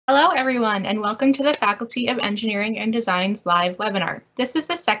Hello everyone and welcome to the Faculty of Engineering and Design's live webinar. This is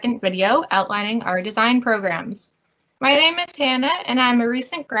the second video outlining our design programs. My name is Hannah and I'm a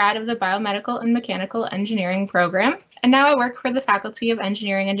recent grad of the Biomedical and Mechanical Engineering program, and now I work for the Faculty of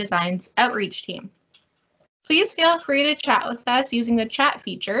Engineering and Design's outreach team. Please feel free to chat with us using the chat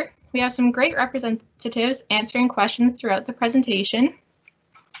feature. We have some great representatives answering questions throughout the presentation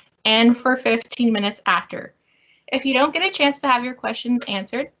and for 15 minutes after. If you don't get a chance to have your questions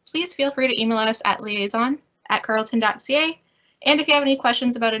answered, please feel free to email us at liaison@carleton.ca. And if you have any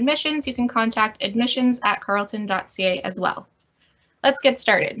questions about admissions, you can contact admissions@carleton.ca as well. Let's get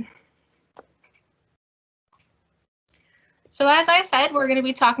started. So as I said, we're going to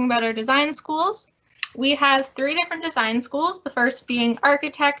be talking about our design schools. We have 3 different design schools, the first being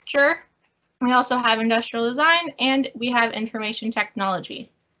architecture. We also have industrial design, and we have information technology.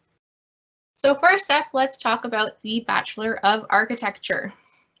 So first up, let's talk about the Bachelor of Architecture.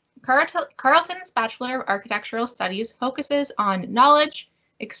 Carleton's Bachelor of Architectural Studies focuses on knowledge,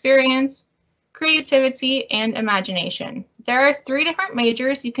 experience, creativity, and imagination. There are 3 different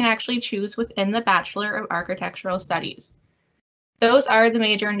majors you can actually choose within the Bachelor of Architectural Studies. Those are the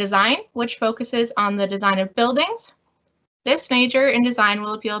major in design, which focuses on the design of buildings. This major in design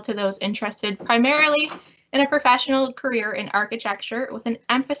will appeal to those interested primarily in a professional career in architecture with an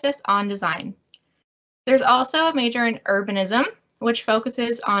emphasis on design. There's also a major in urbanism, which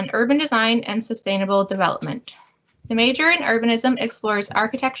focuses on urban design and sustainable development. The major in urbanism explores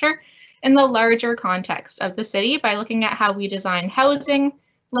architecture in the larger context of the city by looking at how we design housing,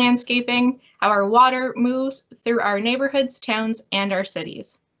 landscaping, how our water moves through our neighborhoods, towns, and our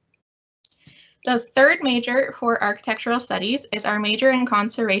cities. The third major for architectural studies is our major in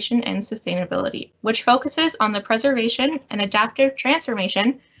conservation and sustainability, which focuses on the preservation and adaptive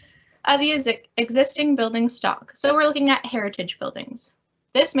transformation of the existing building stock. So we're looking at heritage buildings.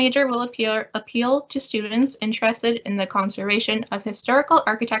 This major will appeal to students interested in the conservation of historical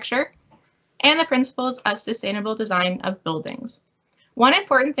architecture and the principles of sustainable design of buildings. One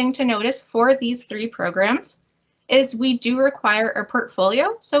important thing to notice for these 3 programs is we do require a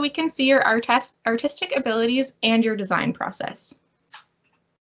portfolio so we can see your artistic abilities and your design process.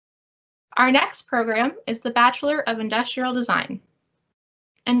 Our next program is the Bachelor of Industrial Design.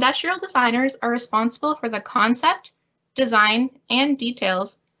 Industrial designers are responsible for the concept, design, and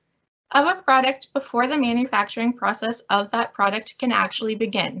details of a product before the manufacturing process of that product can actually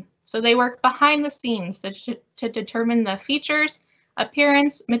begin. So they work behind the scenes to determine the features,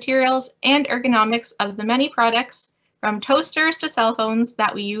 appearance, materials, and ergonomics of the many products, from toasters to cell phones,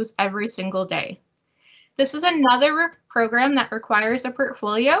 that we use every single day. This is another program that requires a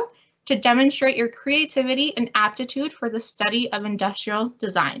portfolio to demonstrate your creativity and aptitude for the study of industrial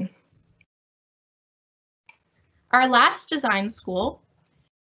design. Our last design school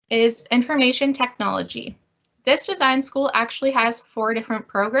is Information Technology. This design school actually has 4 different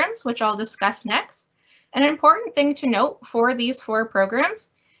programs, which I'll discuss next. An important thing to note for these 4 programs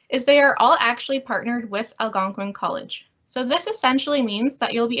is they are all actually partnered with Algonquin College. So this essentially means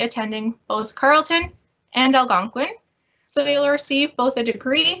that you'll be attending both Carleton and Algonquin. So you'll receive both a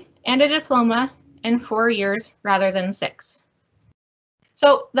degree and a diploma in 4 years rather than 6.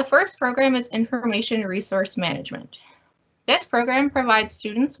 So the first program is Information Resource Management. This program provides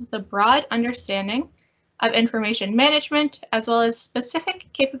students with a broad understanding of information management, as well as specific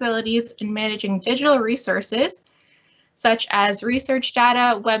capabilities in managing digital resources, such as research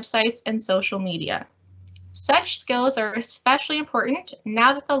data, websites, and social media. Such skills are especially important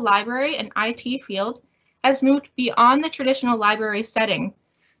now that the library and IT field has moved beyond the traditional library setting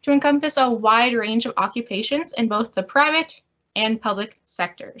to encompass a wide range of occupations in both the private and public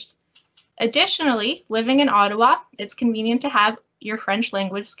sectors. Additionally, living in Ottawa, it's convenient to have your French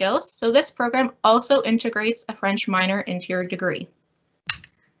language skills, so this program also integrates a French minor into your degree.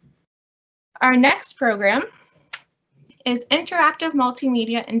 Our next program is Interactive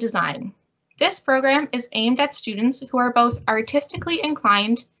Multimedia and Design. This program is aimed at students who are both artistically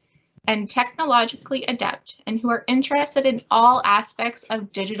inclined and technologically adept, and who are interested in all aspects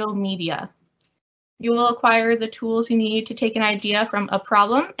of digital media. You will acquire the tools you need to take an idea from a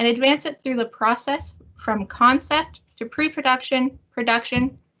problem and advance it through the process from concept to pre-production,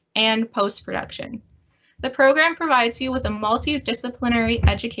 production, and post-production. The program provides you with a multidisciplinary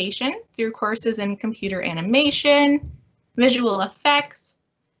education through courses in computer animation, visual effects,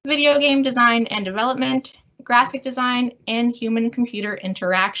 video game design and development, graphic design, and human-computer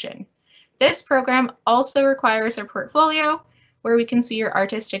interaction. This program also requires a portfolio where we can see your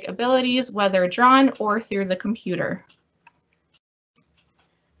artistic abilities, whether drawn or through the computer.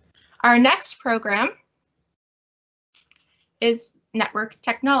 Our next program is network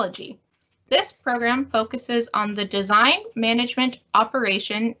technology. This program focuses on the design, management,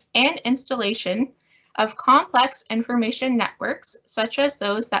 operation, and installation of complex information networks, such as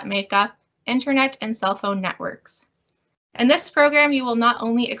those that make up internet and cell phone networks. In this program, you will not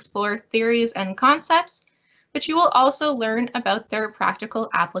only explore theories and concepts, but you will also learn about their practical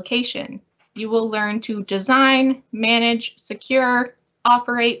application. You will learn to design, manage, secure,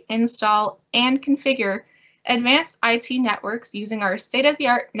 operate, install, and configure advanced IT networks using our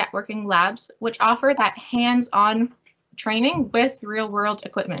state-of-the-art networking labs, which offer that hands-on training with real-world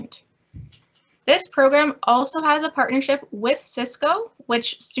equipment. This program also has a partnership with Cisco,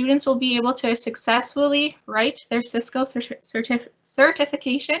 which students will be able to successfully write their Cisco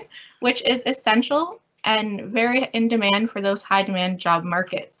certification, which is essential and very in demand for those high-demand job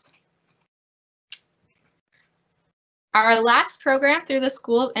markets. Our last program through the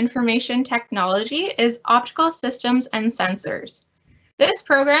School of Information Technology is Optical Systems and Sensors. This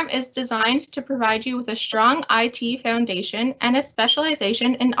program is designed to provide you with a strong IT foundation and a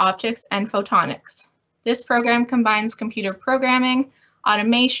specialization in optics and photonics. This program combines computer programming,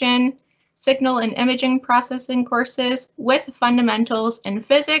 automation, signal and imaging processing courses with fundamentals in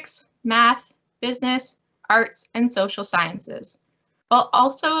physics, math, business, arts, and social sciences. While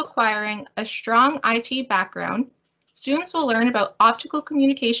also acquiring a strong IT background, students will learn about optical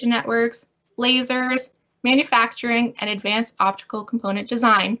communication networks, lasers, manufacturing, and advanced optical component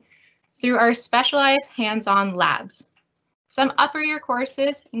design through our specialized hands-on labs. Some upper year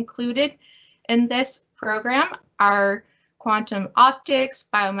courses included in this program are quantum optics,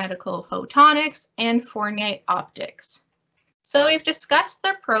 biomedical photonics, and Fourier optics. So we've discussed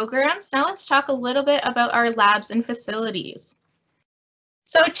the programs. Now let's talk a little bit about our labs and facilities.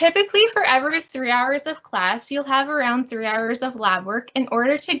 So typically for every 3 hours of class, you'll have around 3 hours of lab work in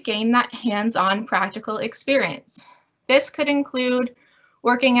order to gain that hands-on practical experience. This could include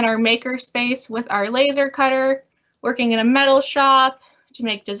working in our maker space with our laser cutter, working in a metal shop to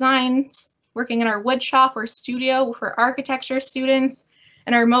make designs, working in our wood shop or studio for architecture students,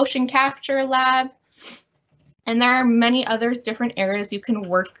 and our motion capture lab. And there are many other different areas you can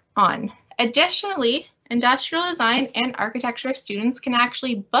work on. Additionally, industrial design and architecture students can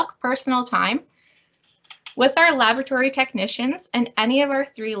actually book personal time with our laboratory technicians in any of our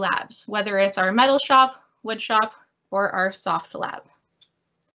 3 labs, whether it's our metal shop, wood shop, or our soft lab.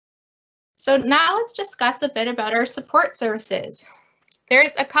 So now let's discuss a bit about our support services.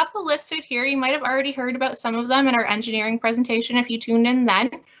 There's a couple listed here. You might have already heard about some of them in our engineering presentation if you tuned in then,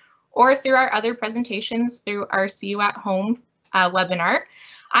 or through our other presentations through our See You at Home webinar.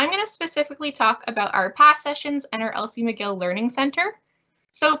 I'm going to specifically talk about our PASS sessions and our Elsie McGill Learning Center.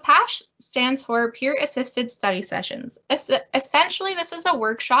 So PASS stands for Peer Assisted Study Sessions. Essentially, this is a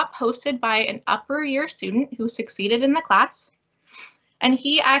workshop hosted by an upper year student who succeeded in the class. And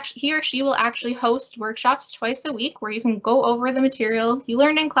he or she will actually host workshops twice a week where you can go over the material you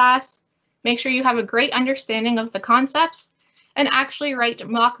learned in class, make sure you have a great understanding of the concepts, and actually write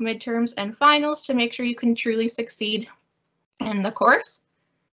mock midterms and finals to make sure you can truly succeed in the course.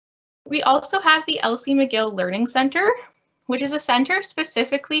 We also have the Elsie McGill Learning Center, which is a center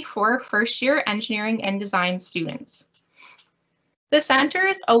specifically for first-year engineering and design students. The center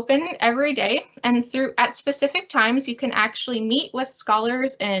is open every day, and at specific times you can actually meet with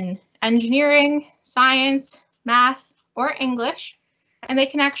scholars in engineering, science, math, or English, and they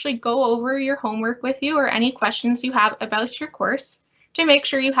can actually go over your homework with you or any questions you have about your course to make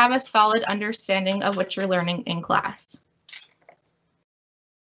sure you have a solid understanding of what you're learning in class.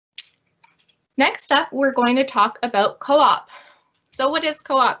 Next up, we're going to talk about co-op. So what is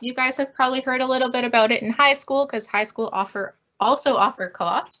co-op? You guys have probably heard a little bit about it in high school because high school also offer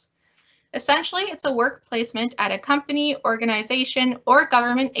co-ops. Essentially, it's a work placement at a company, organization, or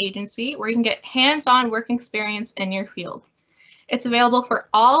government agency where you can get hands-on work experience in your field. It's available for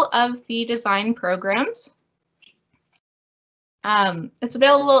all of the design programs. It's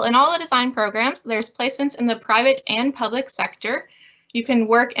available in all the design programs. There's placements in the private and public sector. You can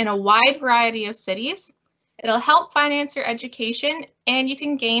work in a wide variety of cities. It'll help finance your education, and you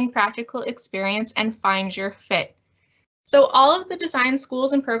can gain practical experience and find your fit. So all of the design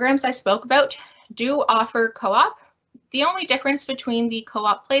schools and programs I spoke about do offer co-op. The only difference between the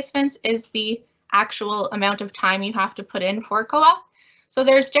co-op placements is the actual amount of time you have to put in for co-op. So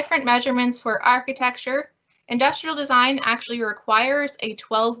there's different measurements for architecture. Industrial design actually requires a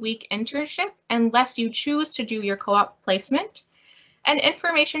 12-week internship unless you choose to do your co-op placement. And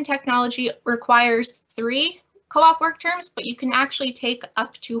information technology requires 3 co-op work terms, but you can actually take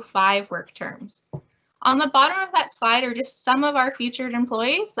up to 5 work terms. On the bottom of that slide are just some of our featured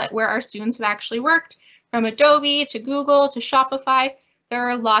employees where our students have actually worked. From Adobe to Google to Shopify, there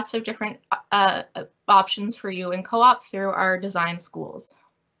are lots of different options for you in co-op through our design schools.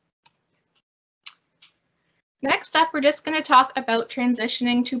 Next up, we're just going to talk about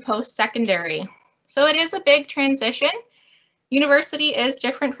transitioning to post-secondary. So it is a big transition. University is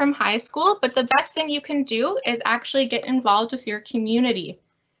different from high school, but the best thing you can do is actually get involved with your community.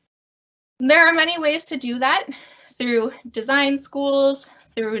 There are many ways to do that through design schools,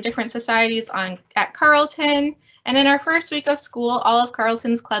 through different societies at Carleton. And in our first week of school, all of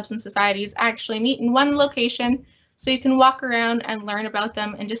Carleton's clubs and societies actually meet in one location, so you can walk around and learn about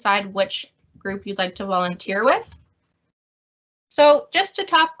them and decide which group you'd like to volunteer with. So just to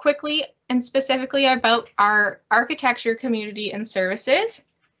talk quickly and specifically about our architecture community and services.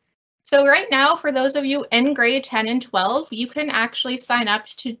 So right now, for those of you in grade 10 and 12, you can actually sign up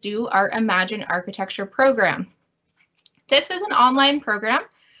to do our Imagine Architecture program. This is an online program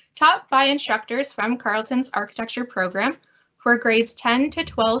taught by instructors from Carleton's architecture program for grades 10 to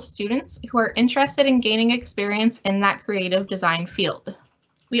 12 students who are interested in gaining experience in that creative design field.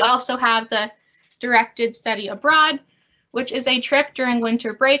 We also have the Directed Study Abroad, which is a trip during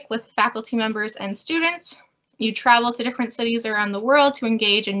winter break with faculty members and students. You travel to different cities around the world to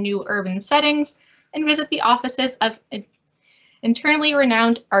engage in new urban settings and visit the offices of internally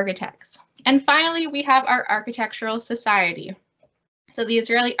renowned architects. And finally, we have our Architectural Society. So the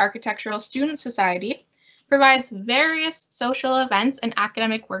Israeli Architectural Student Society provides various social events and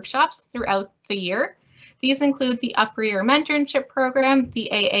academic workshops throughout the year. These include the Upper Year Mentorship Program, the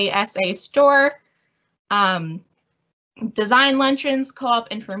AASA Store, design luncheons, co-op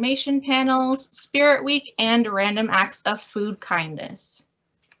information panels, Spirit Week, and random acts of food kindness.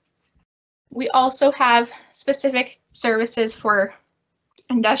 We also have specific services for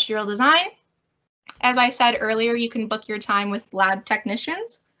industrial design. As I said earlier, you can book your time with lab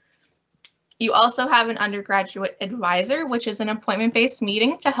technicians. You also have an undergraduate advisor, which is an appointment-based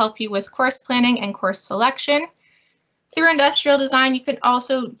meeting to help you with course planning and course selection. Through industrial design, you can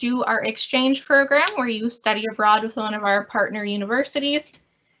also do our exchange program where you study abroad with one of our partner universities.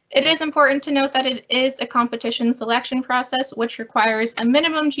 It is important to note that it is a competition selection process, which requires a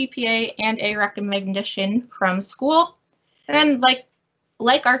minimum GPA and a recommendation from school. And then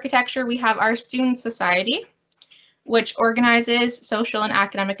like architecture, we have our student society, which organizes social and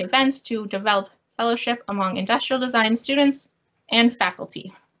academic events to develop fellowship among industrial design students and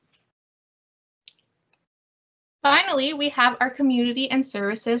faculty. Finally, we have our community and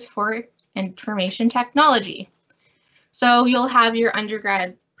services for information technology. So you'll have your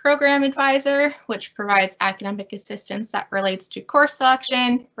undergrad program advisor, which provides academic assistance that relates to course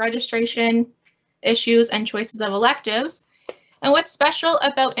selection, registration, issues, and choices of electives. And what's special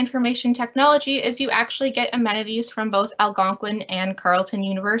about information technology is you actually get amenities from both Algonquin and Carleton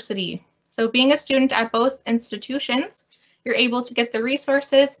University. So being a student at both institutions, you're able to get the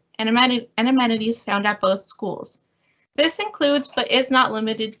resources and amenities found at both schools. This includes, but is not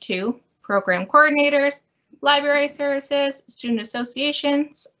limited to, program coordinators, library services, student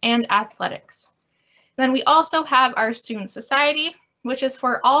associations, and athletics. Then we also have our student society, which is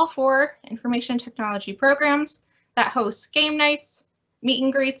for all 4 information technology programs that hosts game nights, meet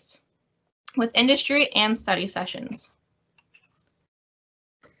and greets with industry and study sessions.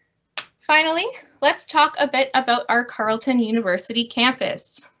 Finally, let's talk a bit about our Carleton University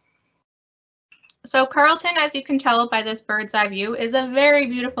campus. So Carleton, as you can tell by this bird's eye view, is a very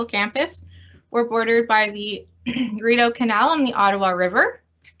beautiful campus. We're bordered by the Rideau Canal and the Ottawa River.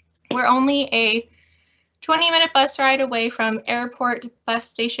 We're only a 20-minute bus ride away from airport, bus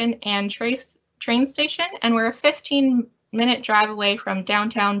station, and train station, and we're a 15-minute drive away from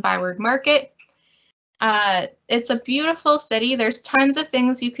downtown Byward Market. It's a beautiful city. There's tons of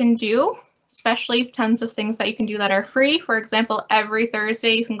things you can do, especially tons of things that you can do that are free. For example, every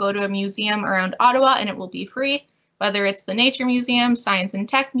Thursday you can go to a museum around Ottawa and it will be free, whether it's the Nature Museum, Science and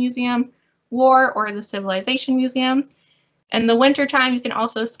Tech Museum, War, or the Civilization Museum. In the wintertime, you can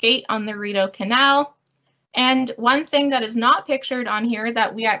also skate on the Rideau Canal. And one thing that is not pictured on here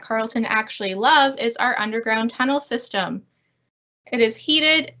that we at Carleton actually love is our underground tunnel system. It is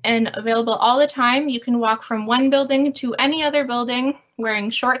heated and available all the time. You can walk from one building to any other building wearing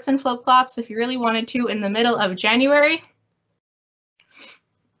shorts and flip-flops if you really wanted to in the middle of January.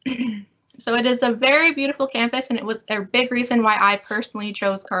 So it is a very beautiful campus, and it was a big reason why I personally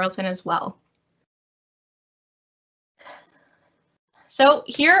chose Carleton as well. So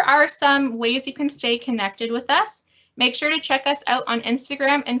here are some ways you can stay connected with us. Make sure to check us out on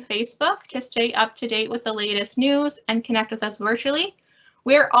Instagram and Facebook to stay up to date with the latest news and connect with us virtually.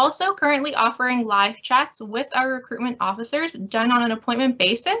 We are also currently offering live chats with our recruitment officers done on an appointment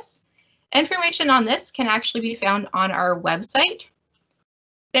basis. Information on this can actually be found on our website.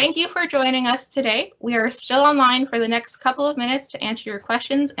 Thank you for joining us today. We are still online for the next couple of minutes to answer your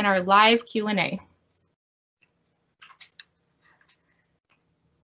questions in our live Q&A.